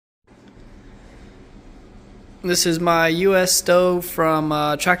This is my US stove from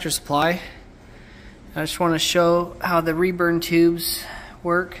Tractor Supply. I just want to show how the reburn tubes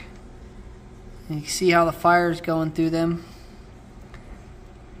work. And you can see how the fire is going through them.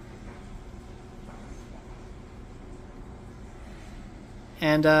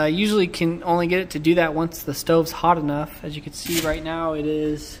 And usually can only get it to do that once the stove's hot enough. As you can see right now, it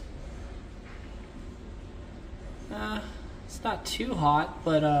is it's not too hot,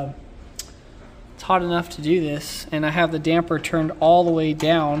 but it's hot enough to do this. And I have the damper turned all the way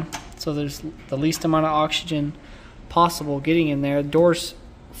down, so there's the least amount of oxygen possible getting in there. The door's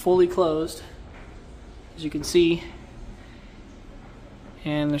fully closed, as you can see.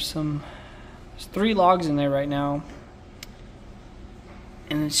 And there's 3 logs in there right now.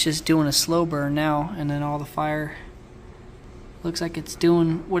 And it's just doing a slow burn now, and then all the fire looks like it's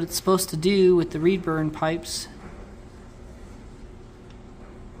doing what it's supposed to do with the reburn pipes.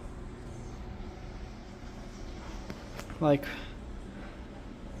 Like,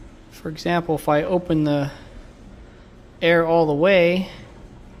 for example, if I open the air all the way,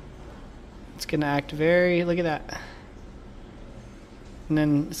 it's going to act look at that. And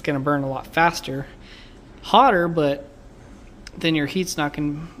then it's going to burn a lot faster. Hotter, but then your heat's not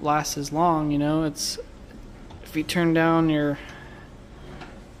going to last as long, you know. It's, if you turn down your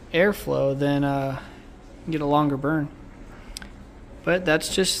airflow, then you get a longer burn. But that's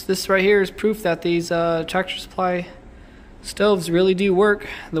just, this right here is proof that these Tractor Supply stoves really do work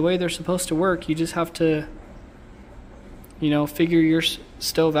the way they're supposed to work. You just have to, you know, figure your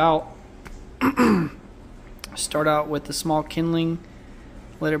stove out. Start out with the small kindling,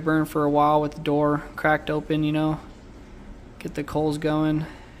 let it burn for a while with the door cracked open, you know. Get the coals going,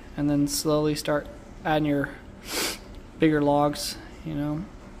 and then slowly start adding your bigger logs, you know.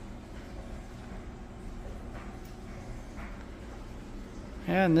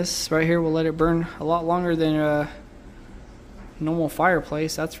 Yeah, and this right here will let it burn a lot longer than a normal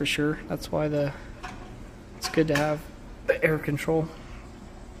fireplace, that's for sure. That's why it's good to have the air control.